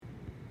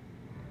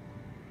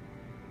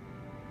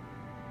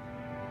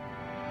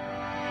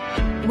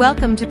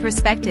Welcome to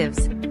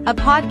Perspectives, a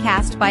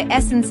podcast by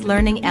Essence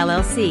Learning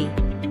LLC,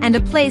 and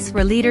a place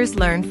where leaders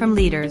learn from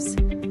leaders.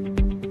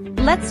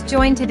 Let's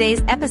join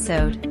today's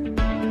episode.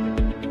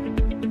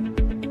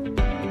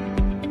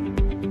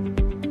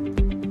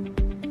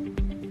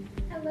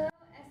 Hello,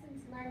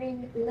 Essence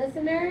Learning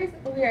listeners.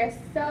 We are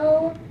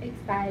so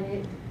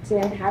excited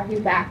to have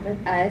you back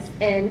with us,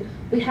 and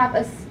we have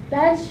a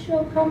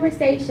special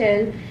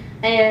conversation,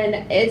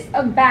 and it's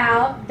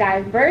about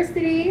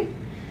diversity,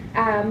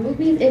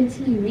 movies and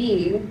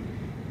TV,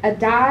 a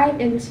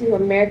dive into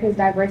America's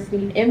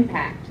diversity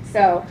impact.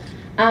 So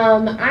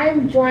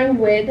I'm joined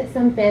with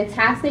some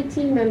fantastic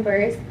team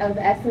members of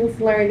Essence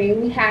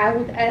Learning. We have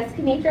with us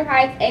Kenitra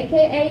Heights,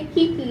 aka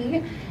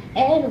Kiki,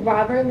 and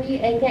Robert Lee,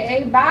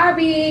 aka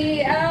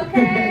Bobby.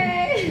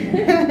 Okay.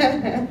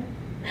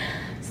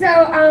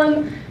 So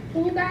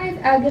can you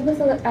guys give us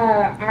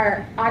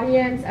our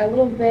audience a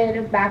little bit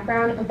of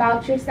background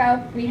about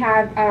yourself? We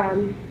have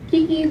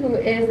Kiki, who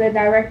is the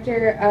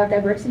Director of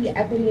Diversity,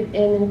 Equity, and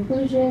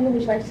Inclusion.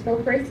 Would you like to go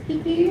first,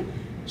 Kiki?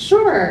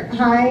 Sure.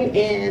 Hi,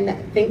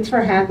 and thanks for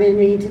having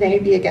me today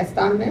be a guest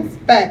on this.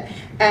 But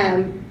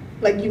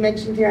like you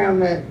mentioned here,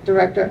 I'm a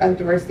Director of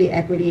Diversity,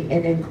 Equity,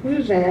 and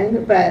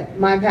Inclusion, but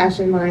my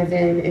passion lies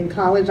in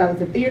college. I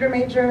was a theater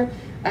major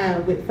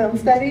with film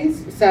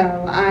studies,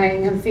 so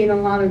I have seen a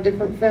lot of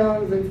different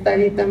films and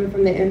studied them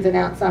from the ins and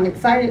outs. So I'm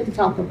excited to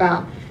talk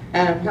about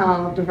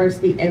how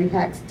diversity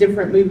impacts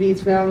different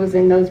movies, films,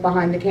 and those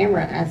behind the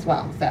camera as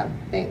well. So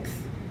thanks.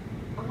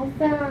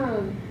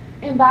 Awesome.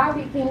 And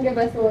Bobby, can you give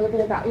us a little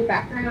bit about your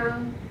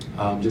background?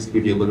 Just to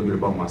give you a little bit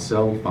about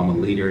myself, I'm a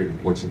leader in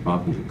a Fortune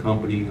 500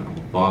 company. I'm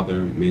a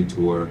father,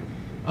 mentor,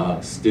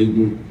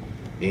 student,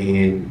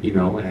 and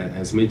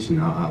as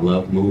mentioned, I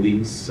love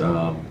movies.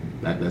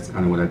 That's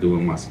kind of what I do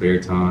in my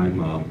spare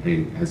time.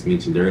 And as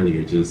mentioned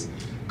earlier, just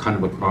kind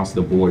of across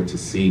the board to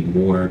see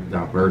more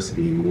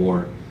diversity,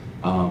 more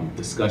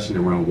discussion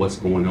around what's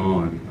going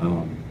on.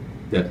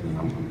 Definitely,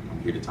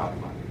 I'm here to talk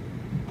about it.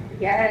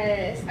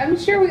 Yes, I'm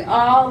sure we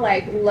all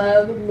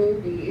love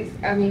movies.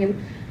 I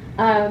mean,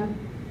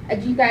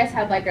 do you guys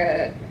have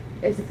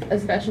a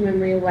special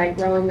memory of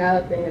growing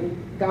up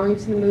and going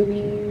to the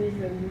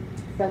movies and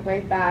stuff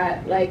like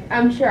that?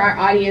 I'm sure our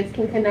audience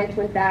can connect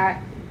with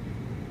that.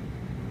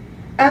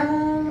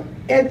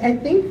 I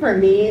think for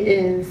me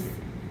is,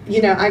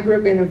 I grew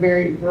up in a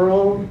very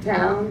rural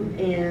town,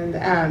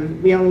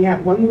 and we only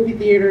had one movie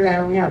theater, and I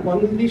only had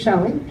one movie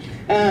showing.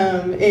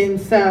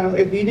 And so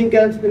if you didn't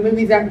go to the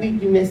movies that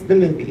week, you missed the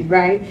movie,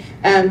 right?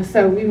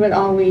 So we would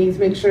always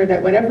make sure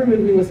that whatever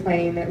movie was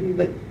playing, that we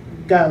would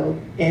go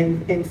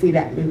and see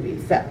that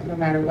movie, so no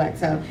matter what.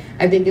 So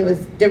I think it was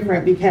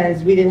different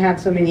because we didn't have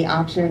so many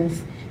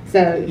options.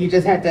 So you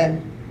just had to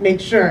make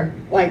sure,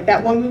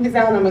 that one movie's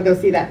out, I'm gonna go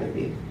see that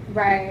movie.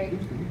 Right.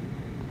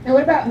 And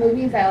what about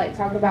movies that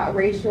talk about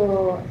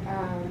racial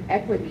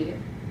equity?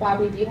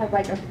 Bobby, do you have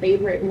a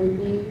favorite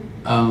movie?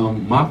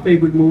 My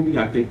favorite movie,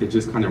 I think that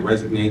just kind of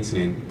resonates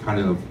and kind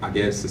of, I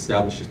guess,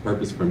 establishes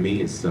purpose for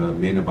me is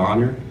Men of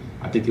Honor.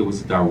 I think it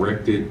was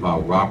directed by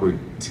Robert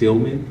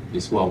Tillman,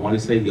 is who I want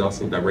to say. He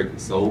also directed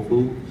Soul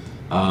Food.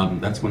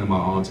 That's one of my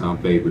all-time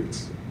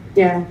favorites.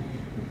 Yeah,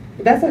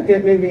 that's a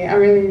good movie. I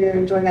really do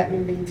enjoy that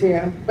movie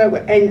too.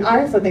 And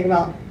I also think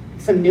about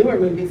some newer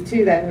movies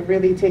too that have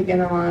really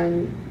taken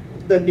on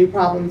the new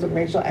problems of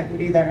racial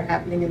equity that are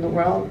happening in the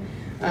world.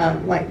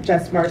 Like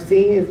Just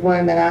Mercy is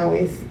one that I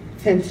always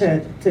tend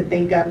to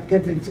think of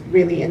because it's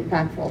really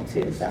impactful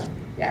too. So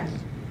yeah.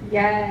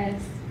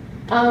 Yes.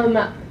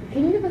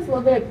 Can you give us a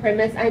little bit of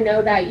premise? I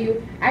know that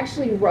you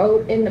actually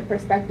wrote in the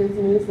Perspectives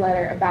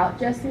newsletter about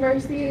Just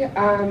Mercy.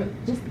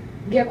 Just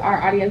give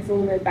our audience a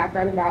little bit of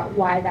background about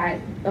why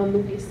that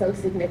movie is so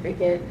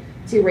significant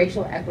to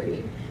racial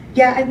equity.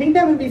 Yeah, I think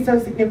that would be so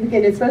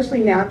significant,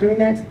 especially now during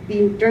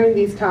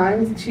these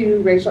times, to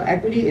racial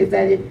equity, is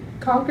that it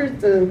conquers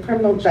the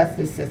criminal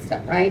justice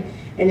system, right?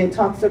 And it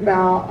talks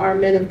about our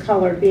men of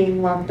color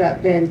being locked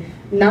up, and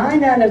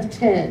 9 out of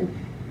 10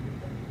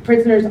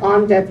 prisoners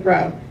on death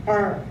row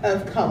are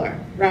of color,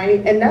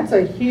 right? And that's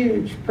a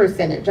huge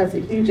percentage. That's a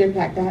huge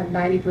impact to have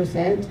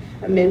 90%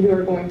 of men who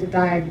are going to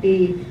die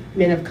be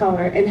men of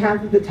color, and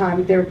half of the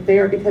time they're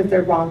there because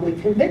they're wrongly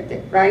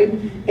convicted, right?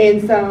 Mm-hmm.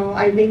 And so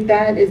I think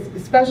that is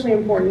especially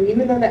important,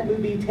 even though that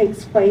movie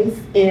takes place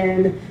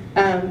in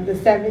the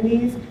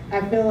 70s,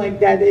 I feel like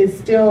that is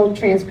still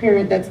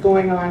transparent that's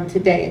going on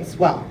today as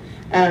well.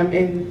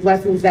 And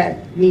lessons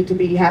that need to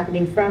be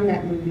happening from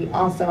that movie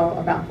also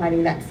about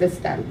fighting that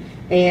system.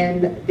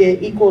 And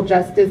the Equal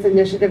Justice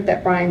Initiative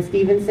that Bryan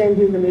Stevenson,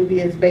 who the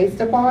movie is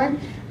based upon,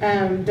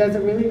 does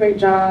a really great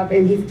job,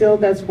 and he still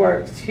does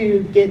work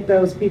to get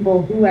those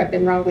people who have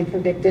been wrongly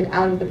convicted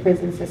out of the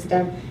prison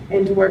system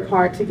and to work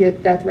hard to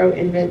get death row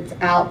inmates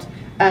out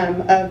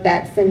of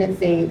that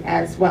sentencing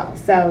as well.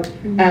 So,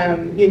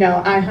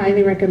 I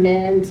highly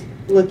recommend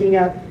looking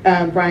up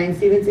Bryan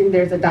Stevenson.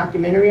 There's a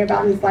documentary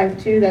about his life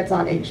too that's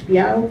on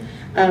HBO,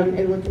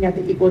 and looking at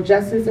the Equal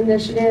Justice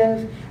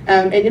Initiative.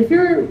 And if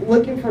you're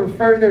looking for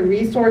further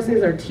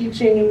resources or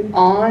teaching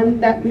on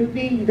that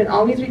movie, you can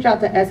always reach out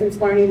to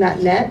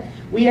essencelearning.net.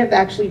 We have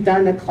actually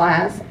done a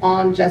class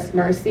on Just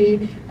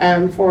Mercy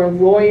for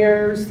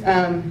lawyers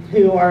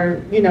who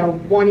are,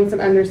 wanting some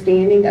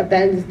understanding of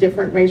that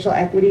different racial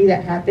equity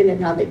that happened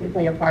and how they can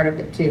play a part of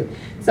it too.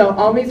 So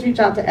always reach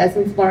out to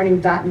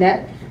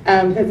essencelearning.net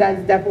because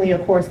that's definitely a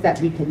course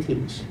that we can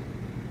teach.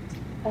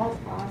 That's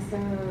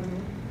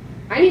awesome.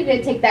 I need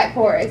to take that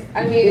course.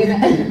 I mean,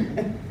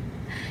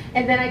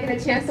 and then I get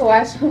a chance to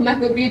watch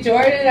Michael B.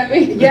 Jordan. I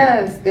mean,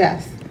 Yes.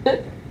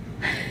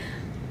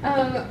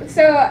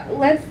 So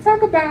let's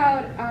talk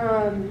about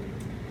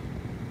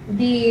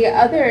the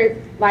other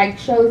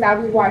shows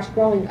that we watched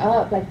growing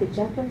up, like the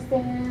Jeffersons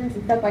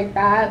and stuff like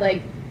that,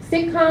 like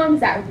sitcoms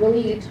that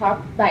really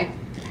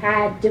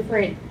had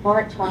different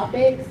hard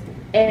topics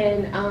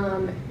and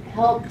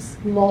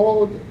helped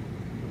mold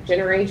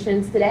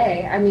generations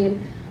today. I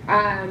mean,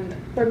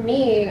 for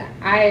me,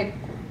 I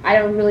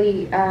don't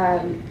really,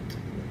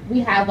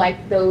 we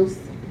have those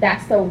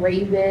That's So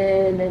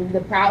Raven and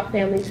the Proud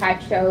Family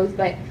type shows,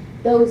 but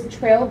those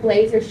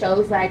trailblazer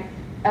shows,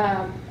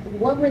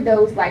 what were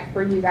those like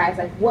for you guys?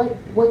 Like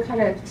what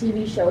kind of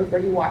TV shows were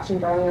you watching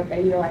growing up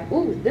that you're like,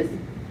 ooh,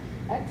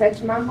 that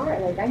touched my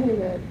heart, like I need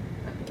to.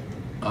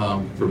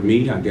 For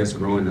me, I guess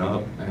growing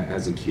up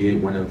as a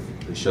kid, one of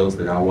the shows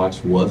that I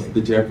watched was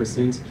The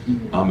Jeffersons.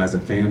 Mm-hmm. As a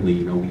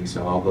family, we used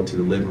to all go to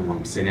the living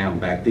room, sit down.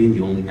 Back then,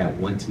 you only had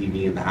one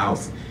TV in the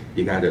house.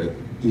 You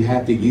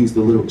had to use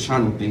the little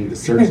channel thing to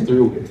search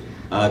through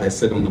that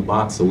sit on the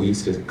box. So we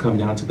used to come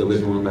down to the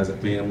living room as a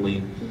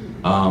family,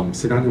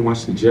 sit down and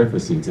watch The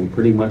Jeffersons, and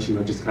pretty much,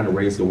 just kind of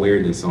raised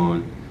awareness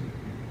on,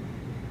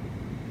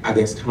 I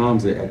guess,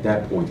 times at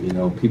that point,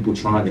 people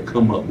trying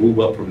to move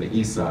up from the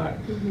east side.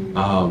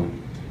 Mm-hmm.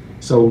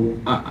 So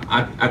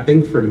I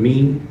think for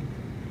me,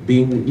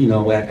 being,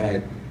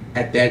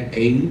 at that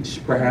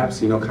age, perhaps,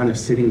 kind of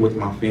sitting with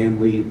my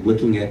family,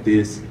 looking at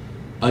this,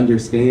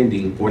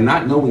 understanding or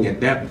not knowing at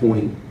that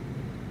point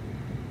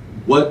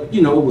what,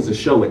 it was a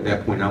show at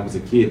that point. I was a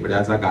kid, but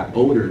as I got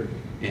older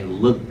and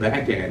looked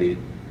back at it,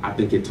 I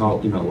think it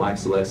taught,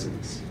 life's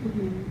lessons.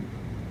 Mm-hmm.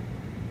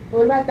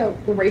 What about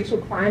the racial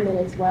climate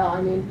as well?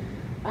 I mean,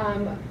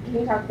 can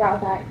you talk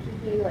about that,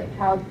 Kiki, like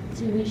how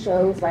TV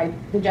shows like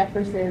The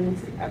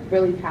Jeffersons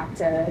really have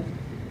to,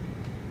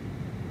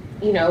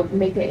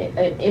 make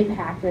an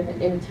impact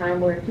in a time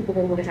where people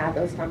didn't want to have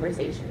those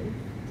conversations?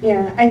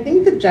 Yeah, I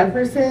think The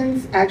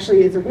Jeffersons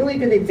actually is a really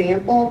good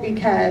example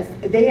because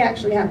they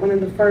actually had one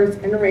of the first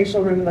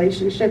interracial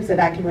relationships that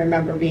I can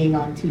remember being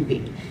on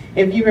TV.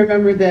 If you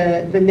remember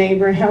the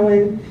neighbor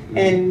Helen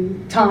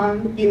and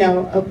Tom,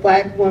 a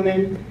black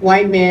woman,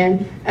 white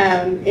man,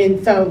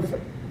 and so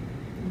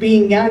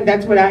being young,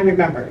 that's what I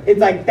remember. It's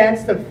like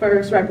that's the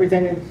first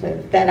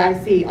representative that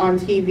I see on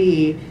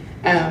TV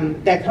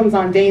that comes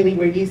on daily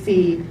where you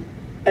see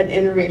an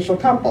interracial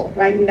couple,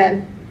 right? And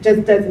that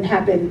just doesn't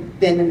happen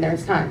then in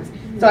those times.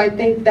 So I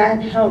think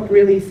that helped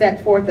really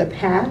set forth a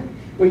path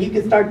where you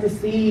can start to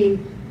see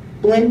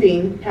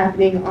blending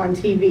happening on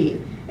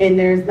TV. And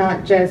there's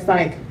not just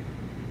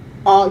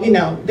all,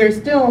 there's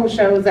still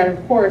shows that,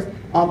 of course,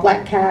 all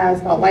black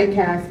cast, all white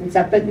cast and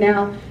stuff, but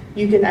now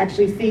you can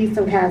actually see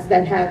some casts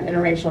that have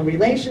interracial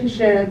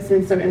relationships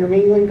and some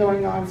intermingling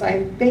going on. So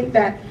I think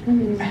that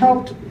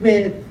helped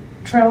with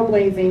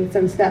trailblazing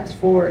some steps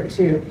forward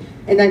too.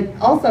 And then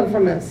also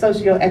from a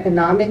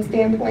socioeconomic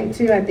standpoint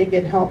too, I think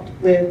it helped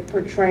with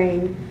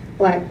portraying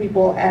black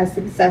people as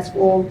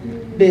successful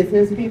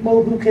business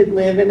people who could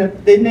live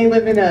didn't they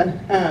live in a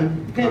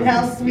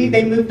penthouse suite?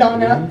 They moved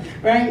on up,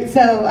 right?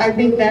 So I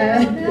think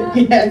that,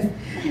 yes.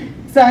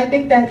 So I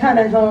think that kind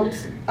of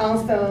helps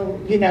also,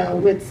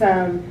 with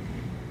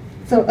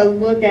so a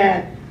look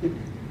at,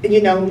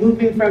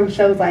 moving from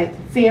shows like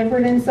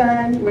Sanford and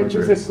Son, which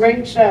was a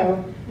great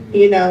show,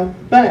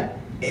 but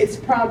it's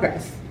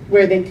progress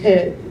where they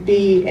could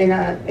be in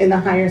a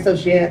higher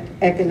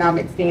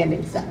socioeconomic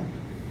standing. So.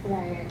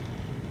 Right.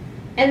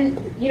 And,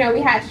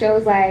 we had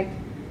shows like,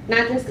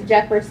 not just The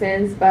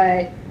Jeffersons,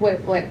 but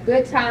what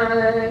Good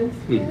Times,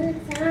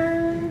 Good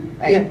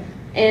Times.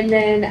 And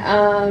then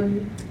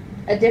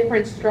A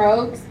Different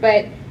Strokes.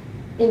 But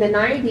in the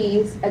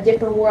 90s, A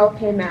Different World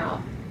came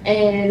out.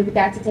 And we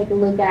got to take a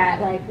look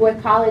at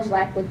what college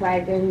life looked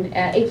like in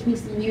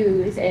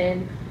HBCUs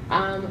and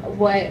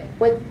what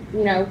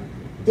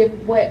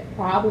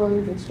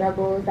problems and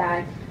struggles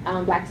that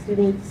black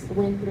students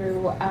went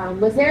through.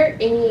 Was there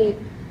any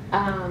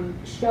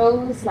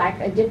shows like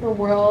A Different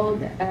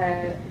World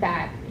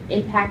that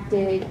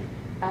impacted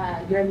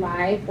your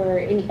life, or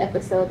any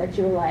episode that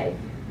you were like,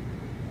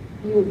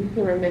 you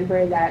can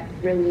remember that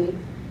really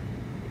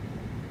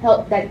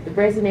helped, that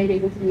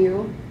resonated with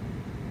you?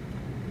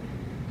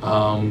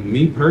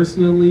 Me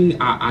personally,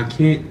 I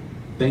can't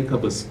think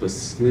of a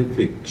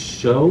specific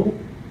show,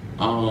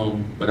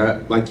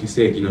 but like you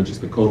said,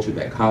 just the culture,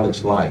 that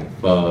college life,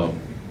 with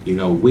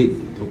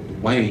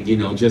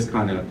Dwayne, just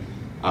kind of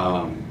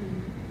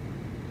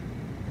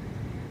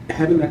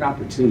having that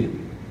opportunity,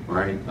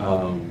 right?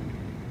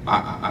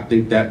 I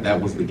think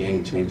that was the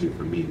game changer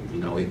for me.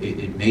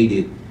 It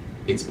made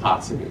it's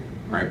possible,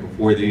 right?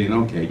 Before then,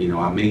 okay,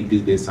 I may do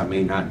this, I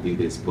may not do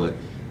this, but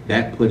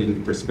that put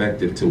in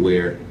perspective to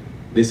where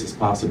this is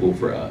possible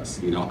for us.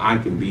 I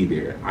can be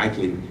there. I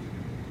can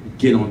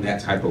get on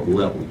that type of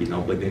level,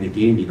 but then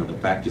again, the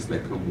factors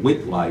that come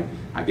with life,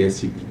 I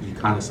guess you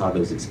kind of saw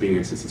those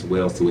experiences as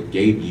well. So it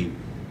gave you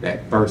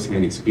that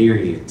firsthand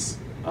experience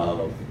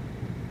of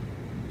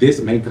this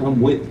may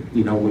come with,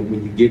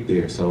 when you get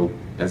there. So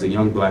as a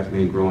young Black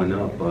man growing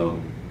up,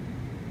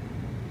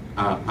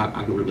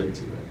 I can relate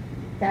to that.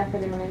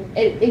 Definitely.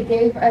 It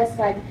gave us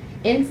like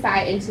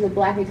insight into the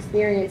Black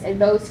experience,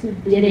 and those who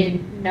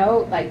didn't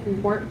know, like who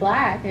weren't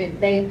Black, and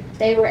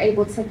they were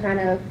able to kind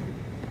of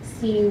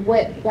see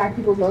what Black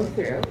people go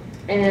through.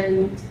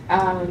 And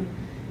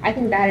I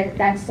think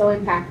that's so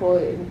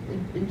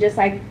impactful. Just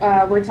like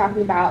we're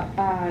talking about,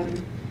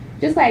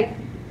 just like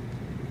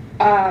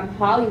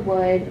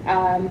Hollywood,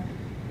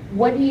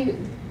 what do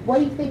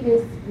you think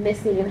is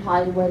missing in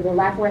Hollywood? The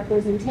lack of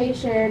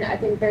representation. I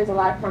think there's a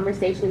lot of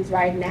conversations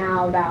right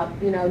now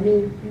about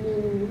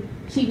new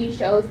TV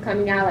shows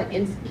coming out like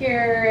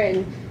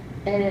Insecure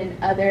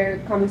and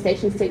other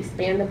conversations to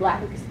expand the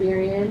Black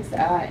experience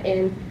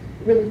and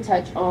really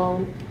touch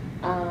on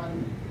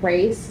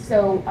race.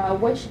 So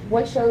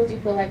what shows do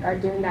you feel like are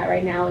doing that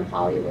right now in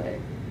Hollywood?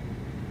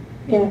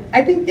 Yeah,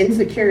 I think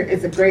Insecure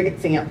is a great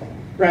example,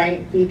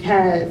 right?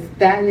 Because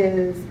that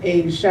is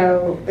a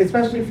show,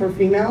 especially for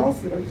females,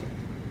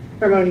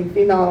 promoting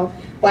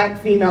Black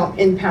female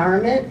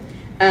empowerment.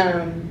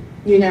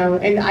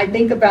 And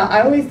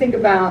I always think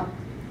about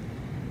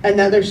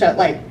another show,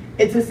 like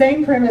it's the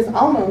same premise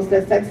almost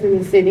as Sex and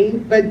the City,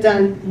 but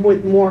done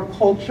with more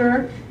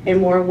culture and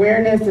more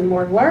awareness and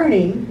more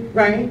learning,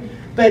 right?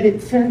 But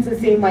it tends to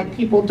seem like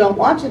people don't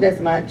watch it as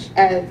much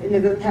and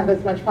it doesn't have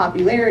as much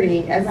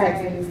popularity as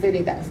Sex and the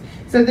City does.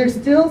 So there's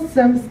still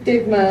some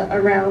stigma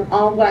around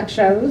all Black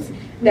shows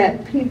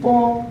that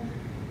people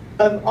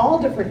of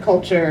all different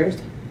cultures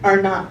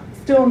are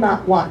still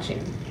not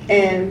watching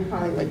in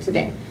Hollywood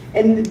today.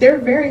 And they're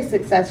very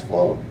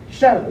successful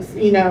shows,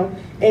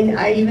 and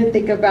I even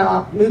think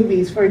about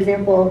movies, for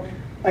example,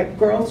 like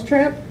Girls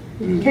Trip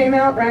came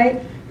out, right?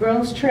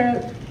 Girls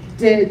Trip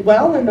did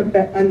well in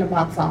the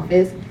box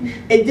office.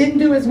 It didn't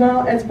do as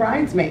well as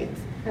Bridesmaids.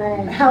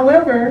 Right.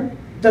 However,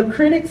 the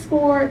critic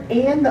score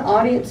and the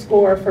audience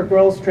score for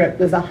Girls Trip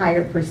was a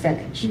higher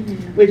percentage,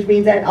 which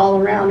means that all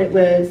around it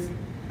was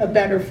a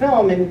better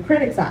film in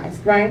critics' eyes,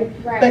 right?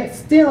 But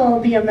still,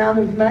 the amount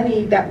of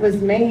money that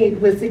was made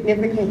was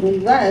significantly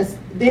less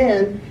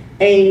than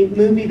a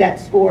movie that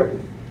scored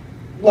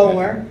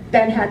lower,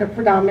 that had a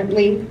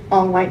predominantly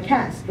all-white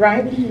cast,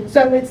 right?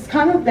 So it's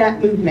kind of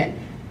that movement.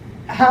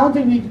 How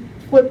do we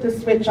flip the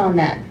switch on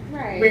that?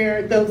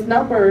 Where those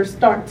numbers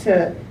start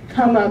to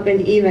come up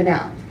and even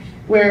out,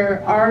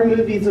 where our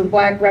movies of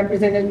Black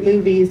represented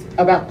movies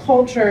about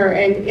culture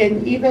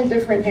and even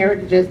different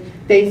heritages,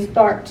 they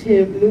start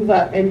to move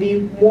up and be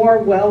more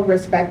well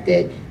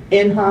respected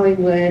in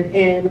Hollywood,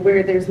 and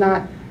where there's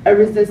not a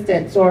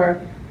resistance or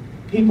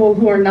people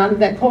who are not of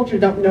that culture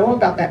don't know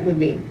about that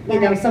movie.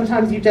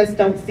 Sometimes you just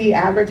don't see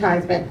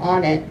advertisement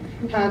on it.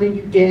 How do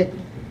you get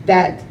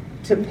that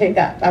to pick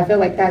up? I feel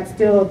like that's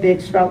still a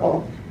big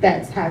struggle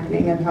that's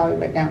happening in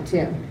Hollywood now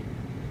too.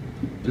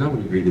 And I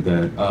would agree to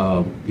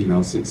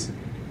that. Since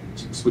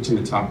switching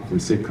the topic from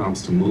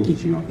sitcoms to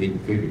movies, Hidden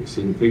Figures.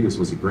 Hidden Figures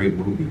was a great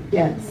movie.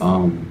 Yes.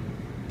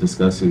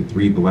 Discussing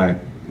 3 Black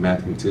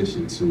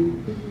mathematicians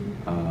who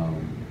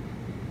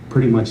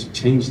pretty much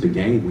changed the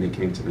game when it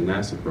came to the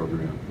NASA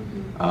program.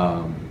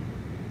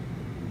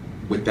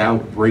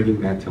 Without bringing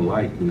that to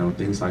light,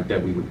 things like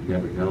that we would have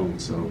never known.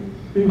 So,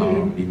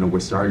 we're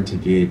starting to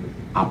get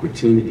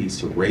opportunities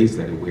to raise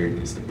that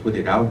awareness, to put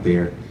it out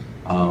there.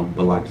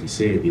 But like you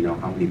said,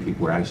 how many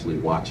people are actually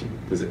watching?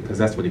 Because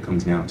that's what it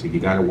comes down to. You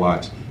got to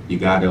watch. You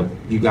got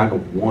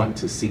to want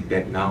to seek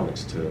that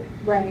knowledge to,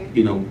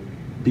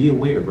 be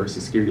aware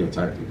versus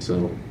stereotyping.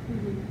 So,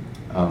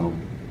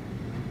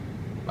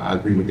 I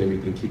agree with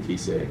everything Kiki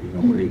said.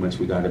 Pretty much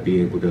we got to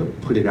be able to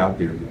put it out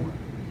there more.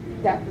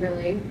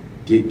 Definitely.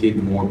 Get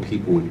more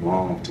people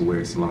involved to where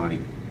it's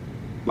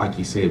like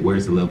you said,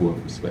 where's the level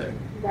of respect?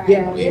 Right.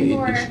 Yeah.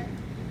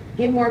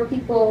 Get more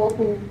people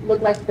who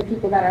look like the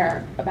people that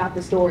are about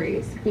the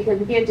stories, because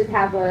we can't just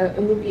have a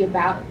movie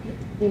about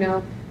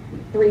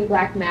 3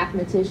 Black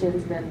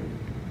mathematicians and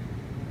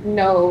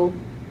no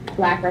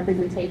Black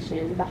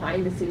representation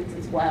behind the scenes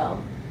as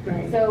well.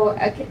 Right. So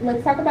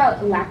let's talk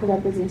about lack of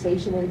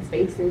representation in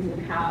spaces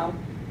and how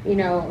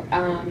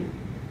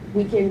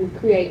we can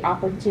create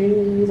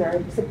opportunities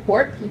or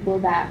support people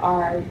that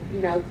are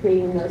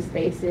creating those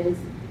spaces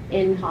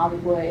in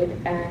Hollywood.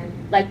 And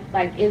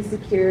like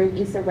Insecure,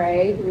 Issa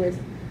Rae, who has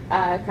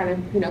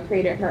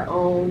created her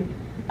own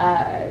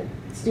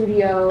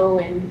studio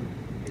and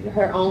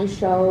her own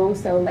show.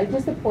 So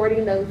just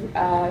supporting those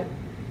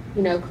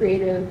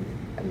creative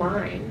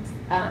minds.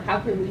 How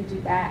can we do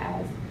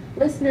that as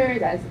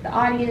listeners, as the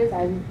audience,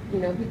 as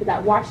people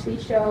that watch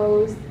these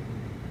shows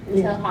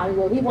and tell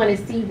Hollywood we want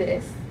to see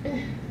this?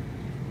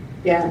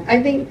 Yeah,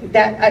 I think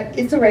that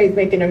Issa Rae is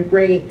making a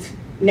great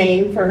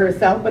name for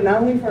herself, but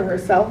not only for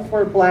herself,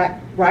 for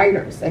Black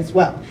writers as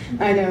well.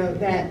 I know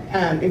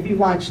that if you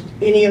watched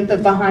any of the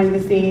behind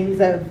the scenes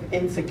of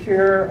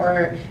Insecure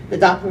or the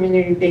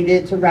documentary they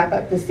did to wrap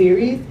up the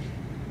series,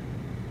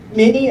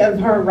 many of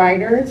her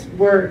writers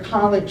were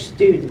college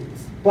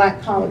students,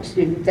 Black college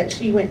students that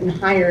she went and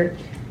hired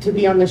to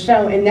be on the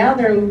show, and now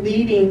they're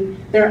leading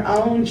their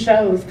own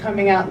shows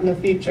coming out in the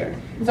future.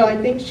 So I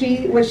think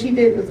what she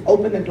did was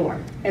open the door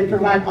and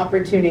provide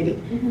opportunity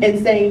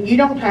and saying, you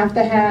don't have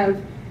to have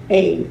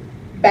a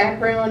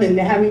background and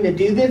having to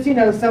do this. You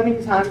know, so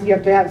many times you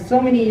have to have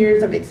so many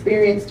years of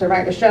experience to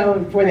write a show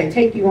before they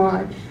take you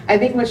on. I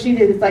think what she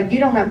did is like, you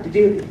don't have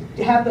to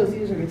have those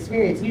years of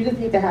experience. You just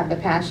need to have the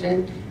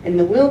passion and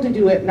the will to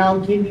do it, and I'll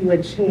give you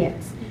a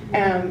chance.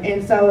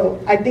 And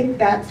so I think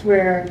that's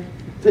where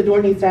the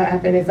door needs to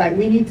happen. It's like,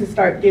 we need to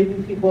start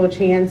giving people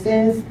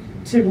chances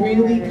to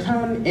really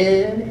come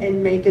in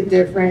and make a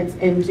difference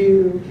and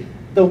do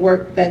the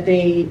work that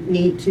they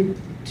need to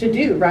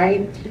do,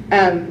 right?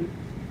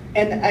 And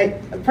a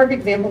perfect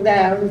example of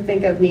that, I always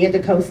think of Nia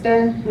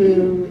DaCosta,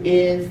 who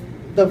is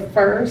the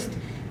first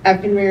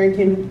African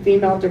American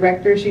female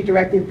director. She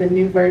directed the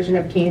new version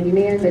of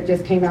Candyman that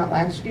just came out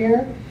last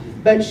year.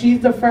 But she's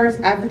the first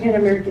African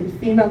American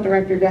female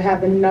director to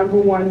have a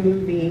 #1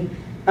 movie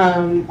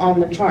on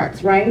the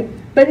charts, right?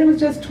 But it was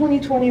just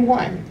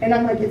 2021. And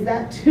I'm like, is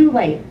that too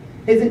late?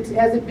 Has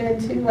it been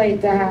too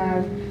late to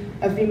have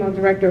a female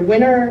director?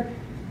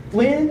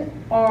 When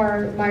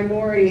are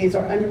minorities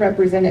or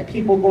underrepresented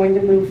people going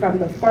to move from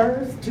the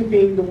first to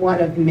being the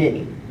one of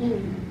many?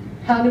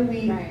 How do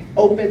we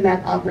open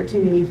that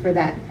opportunity for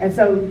that? And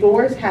so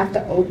doors have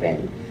to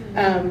open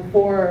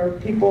for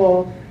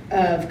people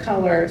of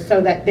color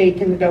so that they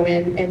can go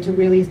in and to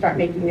really start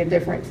making a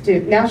difference too.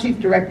 Now she's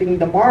directing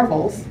the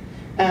Marvels,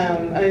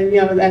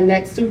 the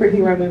next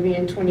superhero movie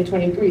in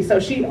 2023. So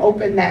she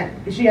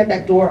had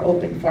that door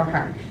open for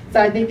her. So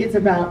I think it's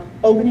about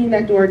opening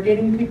that door,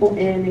 getting people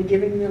in and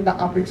giving them the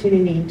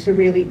opportunity to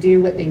really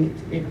do what they need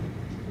to do.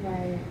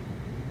 Right.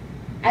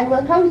 I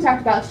love how we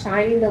talked about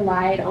shining the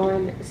light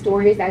on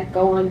stories that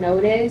go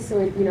unnoticed.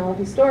 So,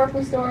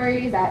 historical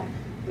stories that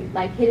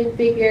like Hidden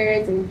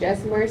Figures and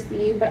Just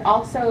Mercy, but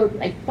also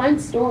like fun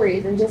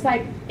stories and just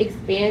like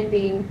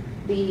expanding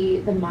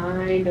the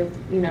mind of,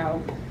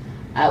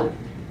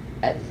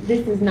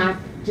 this is not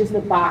just a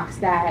box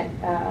that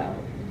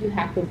you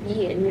have to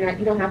be in.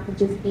 You don't have to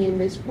just be in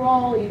this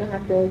role. You don't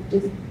have to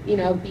just,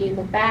 be in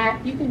the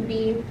back. You can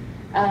be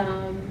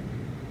a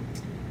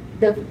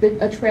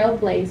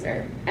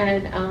trailblazer.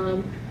 And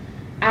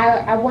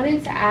I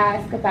wanted to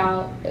ask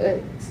about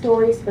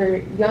stories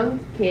for young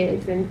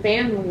kids and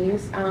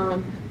families.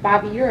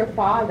 Bobby, you're a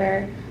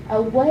father.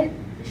 What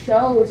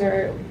shows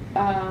or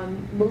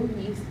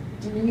movies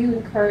do you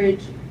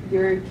encourage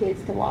your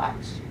kids to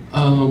watch?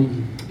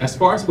 As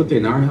far as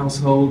within our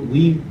household,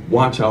 we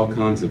watch all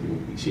kinds of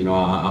movies.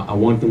 I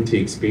want them to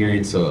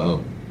experience a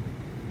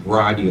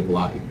variety of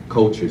life,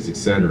 cultures,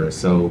 etc.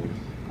 So,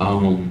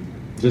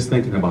 just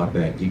thinking about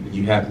that,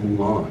 you have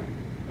Mulan.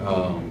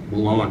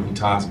 Mulan, who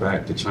ties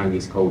back to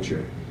Chinese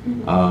culture.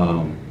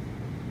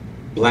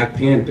 Black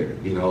Panther,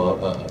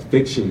 a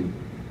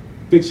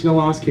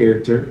fictionalized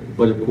character,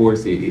 but of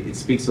course it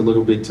speaks a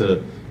little bit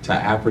to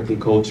African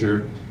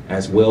culture,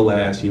 as well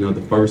as,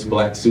 the first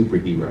Black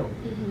superhero.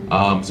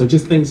 So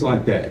just things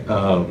like that.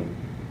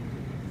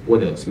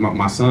 What else?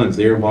 My sons,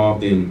 they're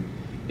involved in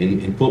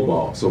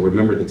football, so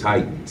Remember the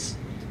Titans.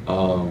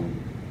 Some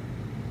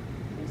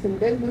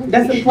good movies.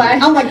 That's a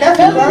classic. I'm like, that's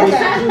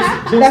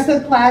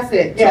a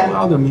classic. So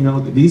allow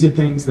them, these are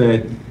things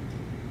that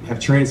have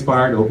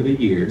transpired over the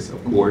years,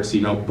 of course,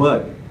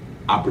 but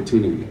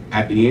opportunity.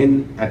 At the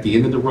end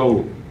of the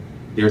road,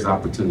 there's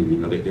opportunity,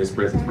 there's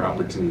presence for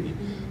opportunity.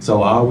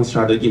 So I always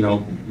try to,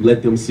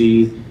 let them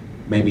see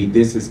maybe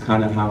this is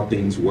kind of how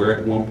things were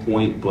at one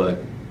point, but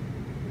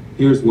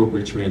here's what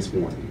we're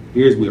transforming.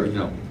 Here's where,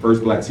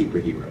 first Black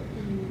superhero.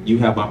 You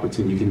have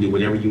opportunity, you can do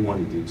whatever you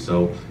want to do.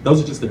 So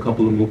those are just a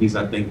couple of movies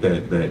I think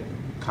that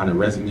kind of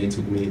resonates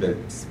with me, that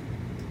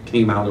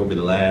came out over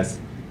the last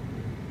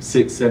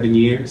 6-7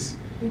 years,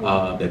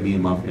 that me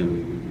and my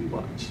family we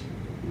watch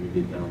when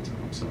we get downtime.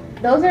 So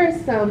those are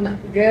some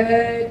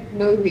good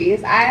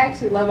movies. I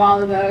actually love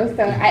all of those.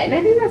 So and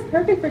I think that's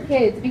perfect for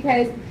kids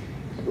because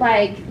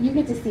like you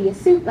get to see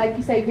like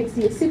you said, you get to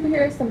see a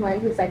superhero, someone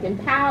who's like in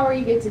power.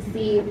 You get to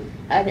see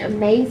an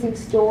amazing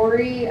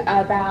story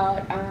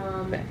about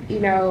a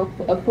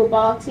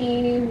football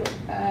team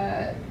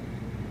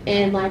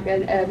and like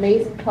an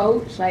amazing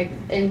coach, like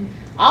and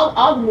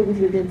all the movies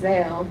with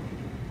Denzel.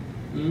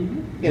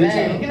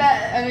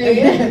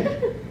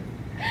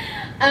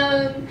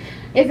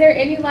 Is there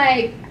any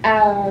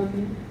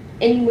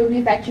any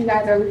movies that you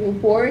guys are looking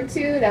forward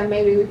to that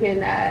maybe we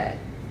can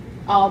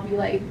all be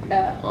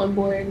on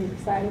board and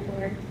excited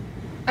for?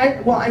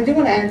 I do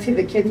want to add to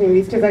the kids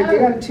movies because I do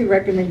have 2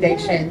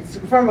 recommendations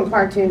from a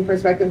cartoon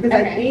perspective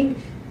because I think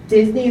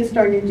Disney is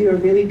starting to do a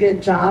really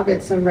good job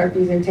at some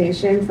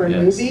representation for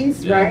Yes,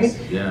 movies, yes,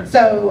 right? yes.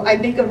 So I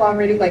think of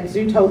already like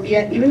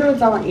Zootopia, even though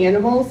it's all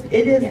animals,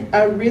 it is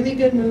a really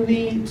good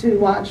movie to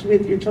watch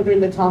with your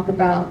children to talk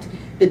about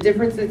the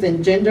differences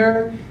in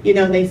gender. You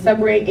know, they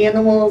separate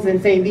animals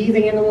and say these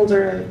animals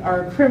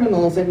are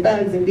criminals and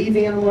thugs, and these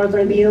animals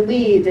are the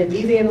elite, and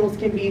these animals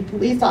can be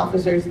police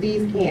officers,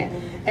 these can't.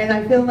 And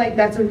I feel like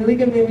that's a really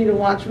good movie to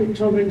watch with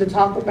children to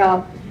talk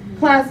about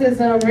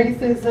classism,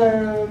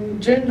 racism,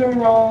 gender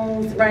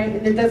roles, right?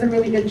 And it does a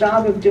really good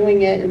job of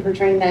doing it and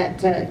portraying that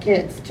to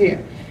kids too.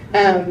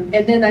 And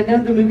then I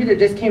know the movie that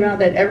just came out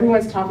that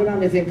everyone's talking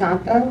about is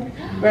Encanto,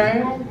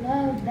 right? I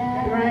love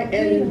that. Right, We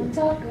and- don't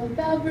talk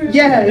about Bruno.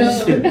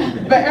 Yes,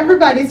 but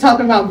everybody's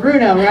talking about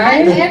Bruno,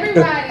 right?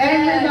 Everybody.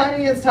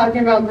 Everybody is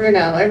talking about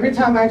Bruno. Every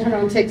time I turn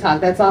on TikTok,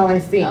 that's all I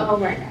see. Oh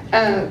my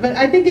gosh. But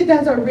I think it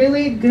does a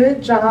really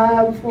good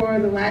job for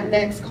the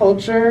Latinx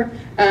culture.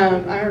 I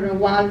heard a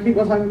lot of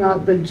people talking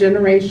about the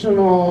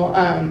generational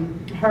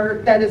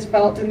hurt that is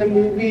felt in the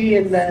movie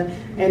and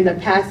the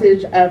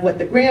passage of what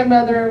the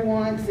grandmother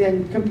wants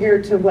and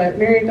compared to what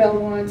Maribel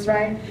wants,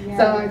 right?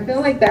 So I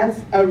feel like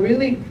that's a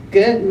really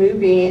good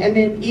movie. And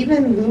then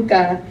even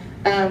Luca,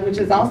 which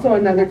is also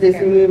another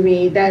Disney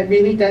movie that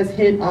really does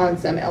hit on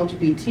some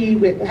LGBT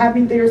with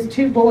having there's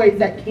two boys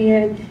that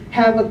can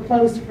have a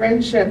close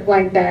friendship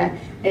like that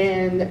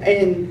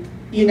and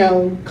you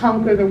know,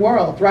 conquer the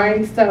world,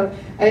 right? So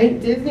I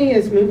think Disney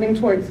is moving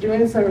towards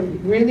doing some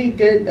really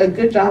a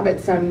good job at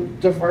some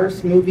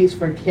diverse movies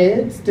for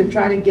kids to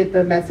try to get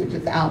the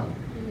messages out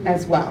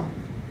as well.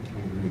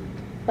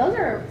 Those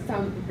are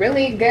some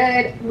really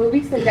good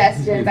movie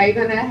suggestions. Are you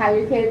gonna have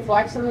your kids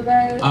watch some of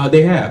those?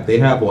 They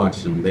have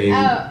watched them. They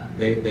Oh.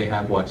 they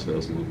have watched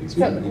those movies.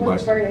 So We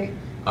what's watched the them. verdict?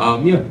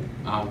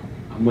 Yeah,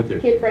 I'm with her.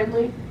 Kid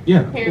friendly?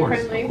 Yeah, Parent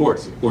friendly? of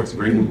course.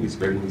 Great movies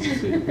to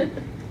see.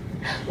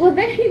 Well,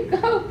 there you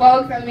go,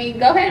 folks. I mean,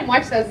 go ahead and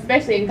watch those,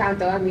 especially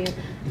Encanto. I mean,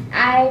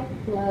 I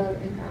love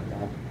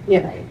Encanto.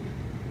 Yeah. Like,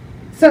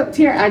 So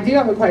Tiara, I do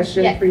have a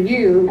question Yes. for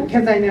you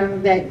because I know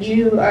that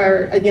you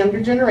are a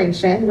younger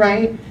generation,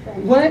 right?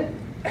 What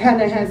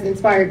kind of has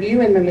inspired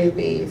you in the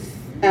movies,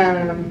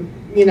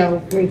 you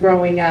know, when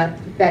growing up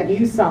that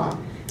you saw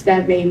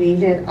that maybe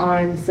hit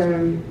on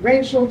some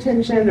racial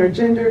tension or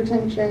gender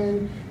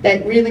tension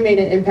that really made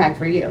an impact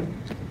for you?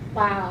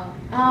 wow.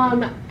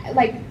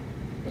 Like,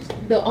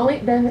 the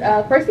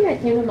first thing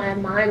that came to my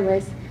mind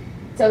was,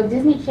 so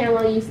Disney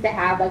Channel used to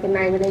have like a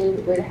night where they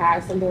would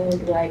have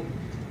something like,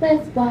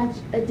 let's watch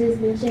a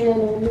Disney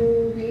Channel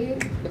movie.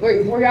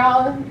 Were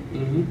y'all?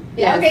 Mm-hmm.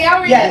 Yeah, okay,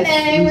 y'all remember Yes.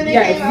 that name when they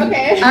Yes. came?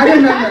 Okay. I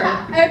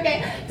remember.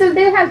 Okay, so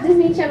they have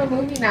Disney Channel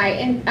movie night,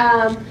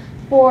 and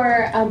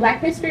for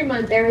Black History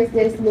Month, there was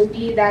this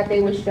movie that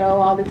they would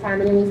show all the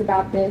time, and it was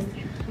about this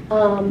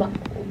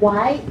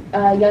white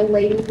young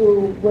lady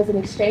who was an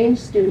exchange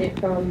student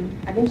from,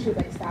 I think she was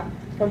like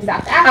from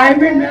South Africa. I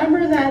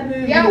remember that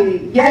movie.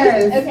 Yep.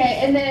 Yes. Okay,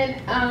 and then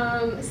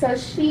so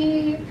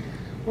she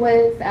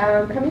was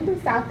coming from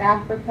South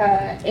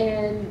Africa,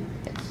 and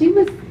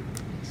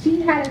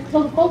she had a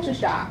total culture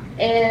shock,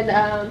 and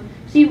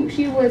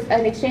she was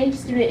an exchange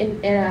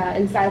student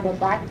inside of a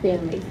Black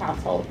family's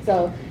household.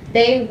 So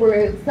they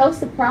were so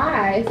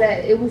surprised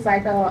that it was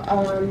like a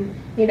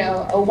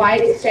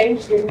white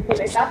exchange student, because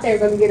they thought they were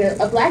going to get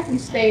a Black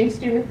exchange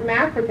student from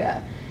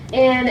Africa,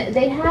 and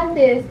they had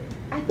this.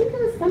 I think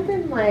it was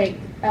something like,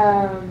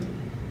 I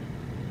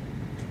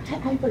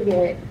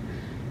forget.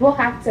 We'll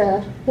have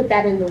to put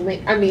that in the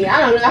link. I mean,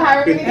 I don't know how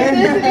we're going to get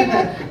this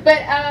anymore.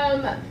 But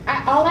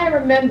all I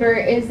remember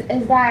is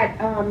that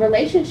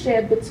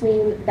relationship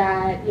between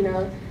that,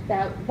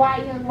 that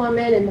white young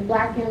woman and the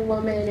Black young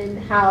woman, and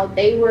how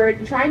they were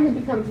trying to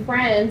become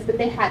friends, but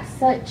they had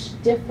such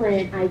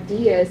different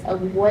ideas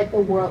of what the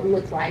world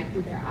looked like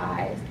through their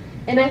eyes.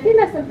 And I think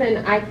that's something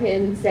I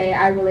can say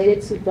I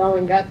related to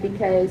growing up,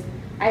 because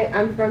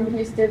I'm from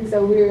Houston,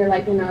 so we were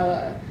like,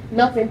 a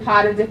melting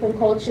pot of different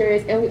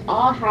cultures, and we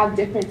all have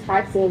different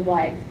types of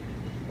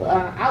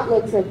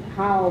outlooks of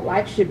how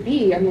life should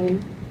be. I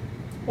mean,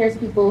 there's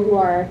people who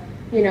are,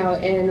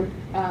 in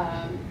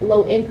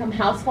low income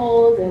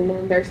households, and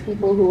then there's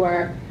people who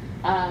are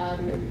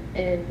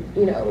in,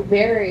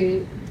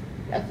 very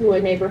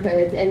affluent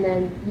neighborhoods, and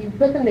then you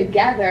put them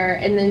together,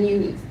 and then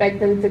you expect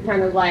them to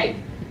kind of like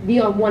be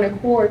on one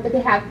accord, but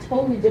they have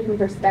totally different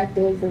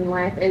perspectives in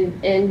life,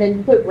 and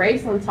then put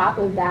race on top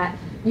of that.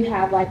 You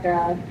have like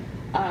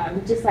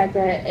just like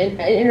an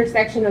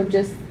intersection of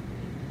just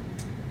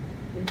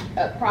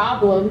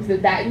problems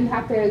that you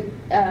have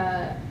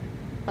to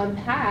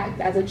unpack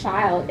as a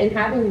child. And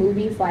having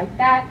movies like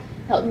that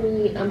helped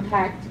me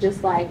unpack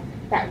just like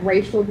that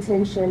racial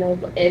tension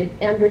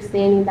and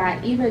understanding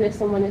that even if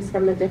someone is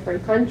from a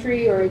different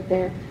country or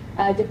they're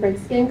a different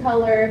skin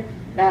color,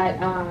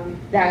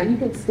 that you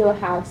can still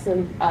have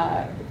some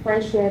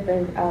friendship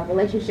and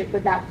relationship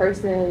with that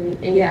person,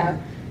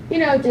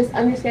 and just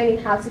understanding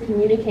how to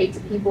communicate to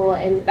people.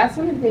 And that's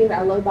one of the things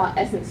I love about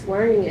Essence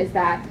Learning, is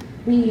that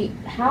we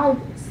have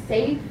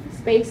safe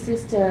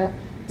spaces to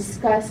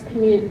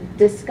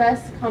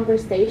discuss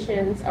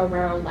conversations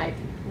around like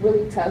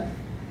really tough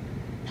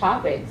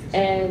topics.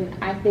 And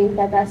I think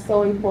that that's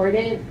so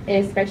important,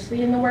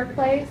 especially in the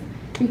workplace,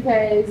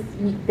 because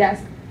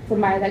that's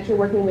somebody that you're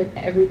working with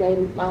every day,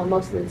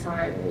 most of the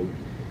time.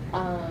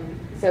 And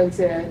so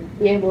to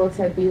be able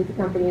to be with the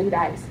company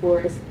that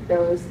explores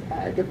those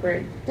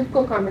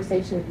difficult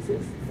conversations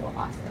is so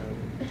awesome.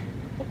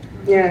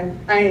 Yeah,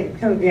 I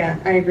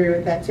agree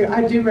with that too.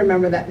 I do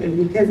remember that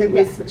movie because it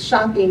was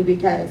shocking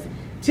because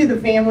to the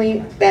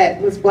family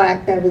that was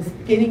black that was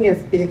getting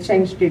an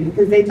exchange student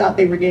because they thought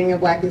they were getting a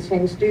black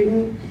exchange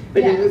student,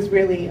 but it was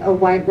really a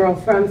white girl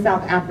from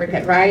South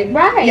Africa, right?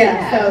 Right.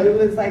 Yeah, so it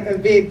was like a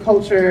big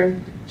culture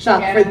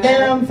shock for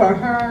them, for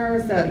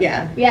her, so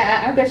yeah.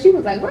 Yeah, I bet she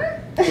was like, what?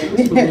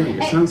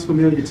 It sounds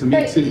familiar to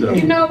me too, though.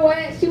 You know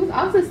what? She was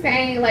also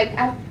saying, like,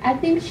 I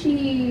think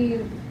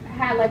she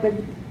had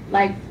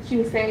like she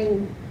was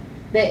saying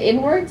the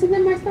N-word to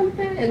them or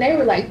something, and they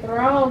were like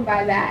thrown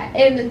by that.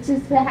 And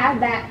just to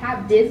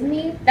have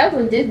Disney, that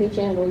was on Disney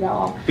Channel,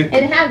 y'all,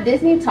 and have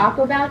Disney talk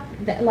about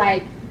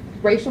like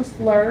racial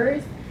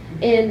slurs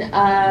in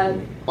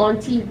on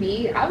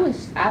TV,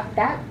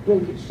 that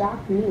really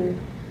shocked me.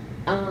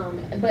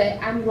 But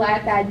I'm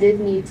glad that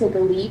Disney took a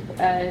leap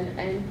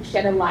and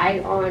shed a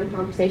light on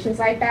conversations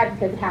like that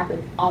because it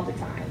happens all the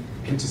time.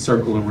 And to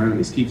circle around,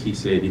 as Kiki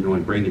said,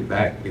 and bring it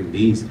back in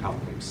these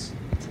albums.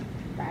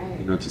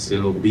 Right. To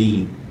still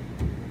be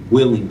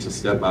willing to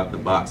step out the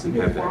box and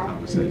have that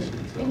conversation.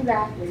 So.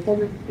 Exactly. I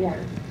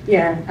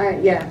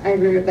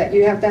agree with that.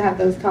 You have to have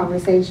those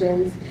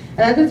conversations.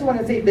 And I just want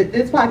to say that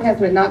this podcast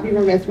would not be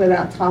remiss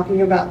without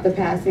talking about the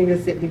passing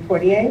of Sidney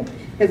Poitier,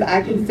 because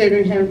I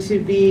consider him to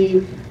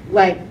be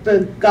like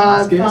the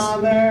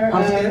godfather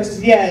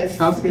of, yes,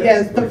 I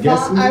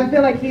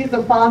feel like he's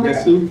the father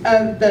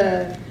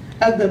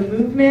of the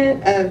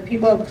movement of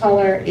people of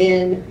color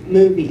in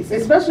movies,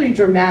 especially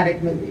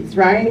dramatic movies,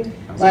 right?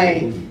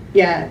 Absolutely. Like,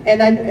 yeah,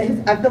 and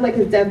I feel like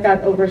his death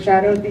got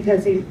overshadowed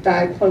because he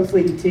died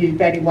closely to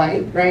Betty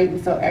White,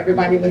 right? So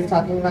everybody was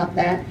talking about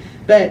that.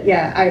 But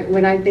yeah,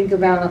 when I think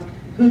about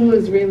who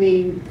is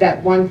really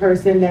that one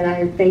person that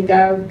I think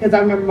of, because I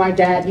remember my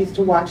dad used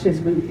to watch his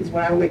movies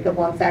when I wake up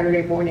on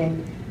Saturday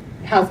morning.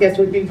 House Guests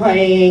would be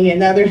playing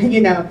and other,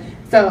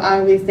 So I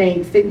always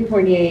think Sidney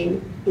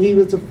Poitier, he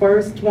was the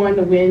first one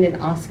to win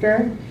an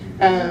Oscar.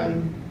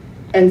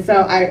 And so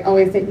I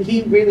always think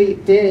he really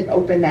did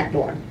open that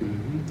door.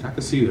 Mm-hmm. I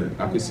could see that.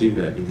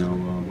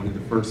 One of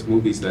the first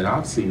movies that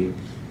I've seen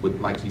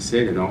with, like you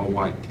said, an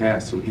all-white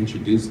cast who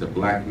introduced a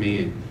black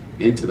man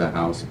into the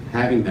house,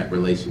 having that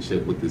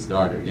relationship with his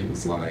daughter. It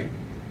was like,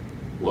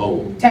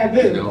 whoa.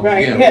 Taboo,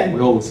 right? Yeah.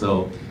 Whoa.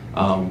 So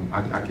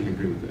I can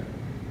agree with that.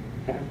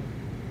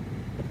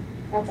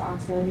 That's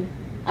awesome.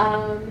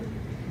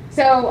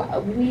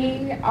 So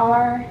we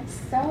are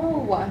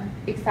so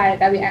excited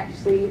that we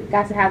actually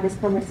got to have this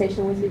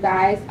conversation with you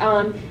guys.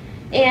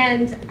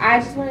 And I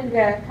just wanted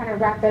to kind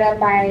of wrap it up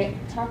by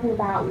talking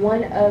about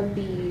one of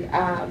the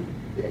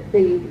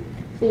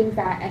things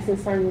that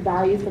Essence Learning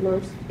values the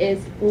most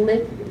is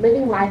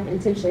living life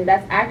intentionally.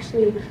 That's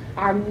actually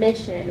our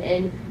mission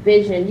and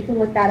vision. You can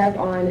look that up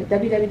on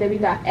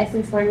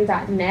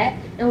www.essencelearning.net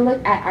and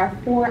look at our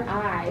 4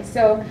 I's.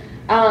 So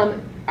our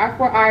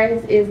 4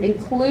 I's is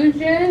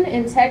inclusion,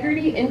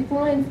 integrity,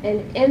 influence,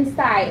 and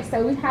insight.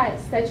 So we had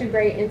such a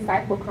great,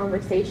 insightful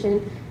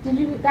conversation. Did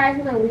you guys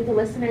want to leave the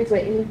listeners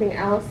with anything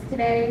else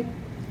today?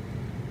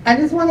 I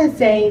just want to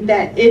say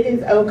that it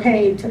is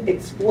okay to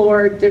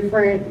explore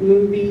different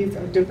movies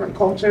of different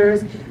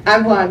cultures.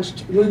 I've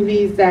watched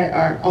movies that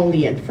are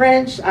only in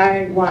French.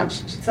 I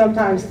watched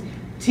sometimes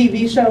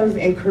TV shows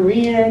in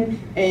Korean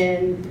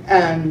and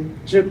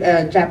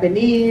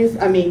Japanese.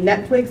 I mean,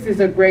 Netflix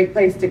is a great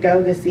place to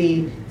go to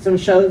see some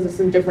shows of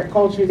some different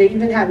cultures. They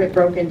even have it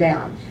broken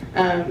down.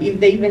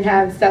 They even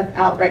have stuff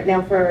out right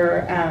now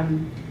for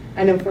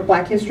for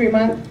Black History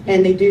Month,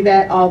 and they do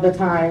that all the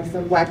time,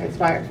 some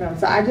Black-inspired films.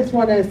 So I just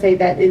want to say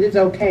that it is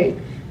okay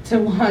to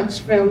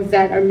watch films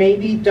that are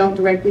maybe don't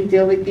directly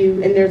deal with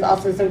you, and there's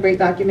also some great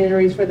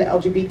documentaries for the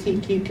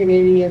LGBTQ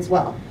community as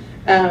well.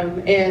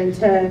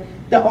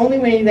 The only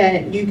way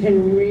that you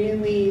can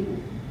really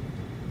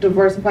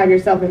diversify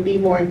yourself and be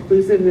more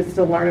inclusive is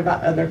to learn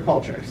about other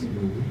cultures,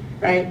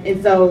 right?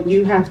 And so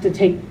you have to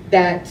take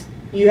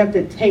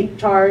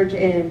charge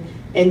and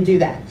do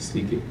that.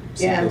 Seek it.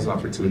 Seek those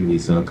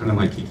opportunities. Kind of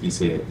like Kiki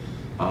said,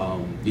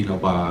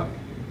 by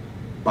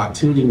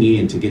tuning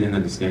in to get an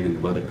understanding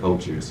of other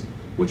cultures,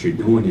 what you're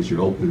doing is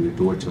you're opening the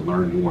door to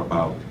learn more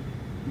about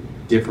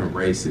different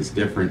races,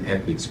 different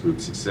ethnic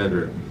groups,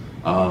 etc.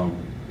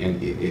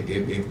 And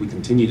if we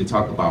continue to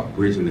talk about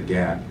bridging the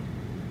gap,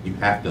 you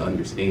have to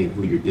understand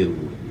who you're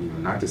dealing with.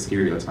 Not to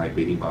stereotype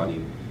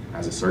anybody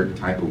as a certain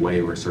type of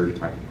way or a certain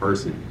type of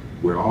person.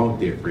 We're all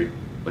different,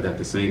 but at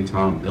the same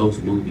time,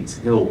 those movies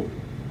help,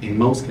 in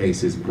most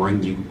cases,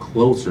 bring you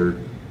closer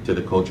to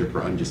the culture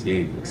for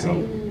understanding.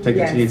 So take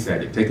a chance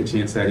at it. Take a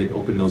chance at it.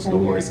 Open those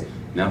doors.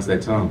 Now's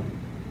that time.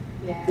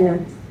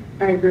 Yes.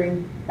 I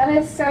agree. That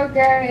is so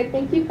good.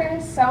 Thank you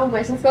guys so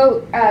much. Let's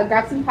go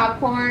grab some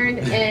popcorn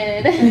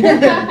and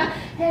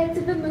head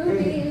to the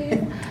movies.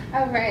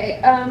 All right.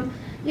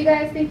 You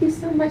guys, thank you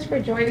so much for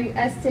joining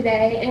us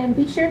today. And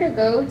be sure to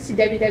go to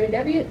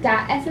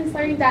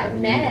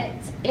www.essencelearning.net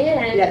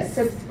and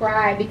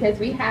subscribe, because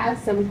we have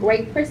some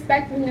great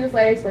perspective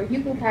newsletters where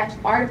you can catch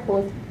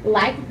articles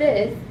like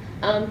this.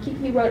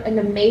 Kiki wrote an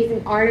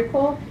amazing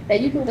article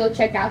that you can go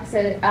check out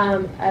to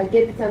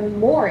get some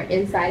more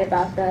insight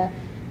about the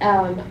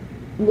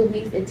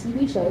movies and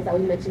TV shows that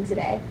we mentioned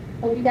today.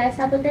 Hope you guys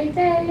have a great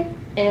day,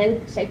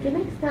 and check you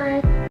next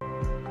time.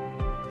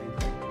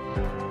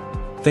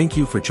 Thank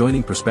you for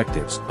joining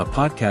Perspectives, a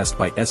podcast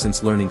by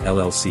Essence Learning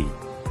LLC.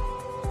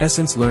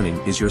 Essence Learning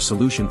is your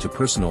solution to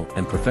personal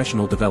and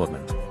professional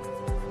development.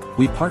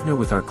 We partner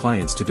with our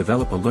clients to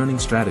develop a learning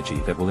strategy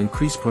that will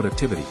increase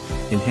productivity,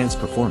 enhance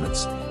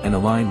performance, and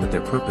align with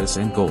their purpose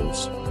and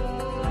goals.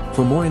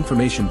 For more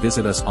information,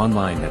 visit us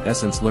online at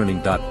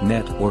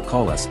essencelearning.net or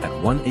call us at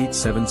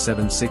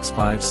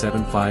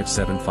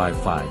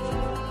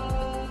 1-877-657-5755.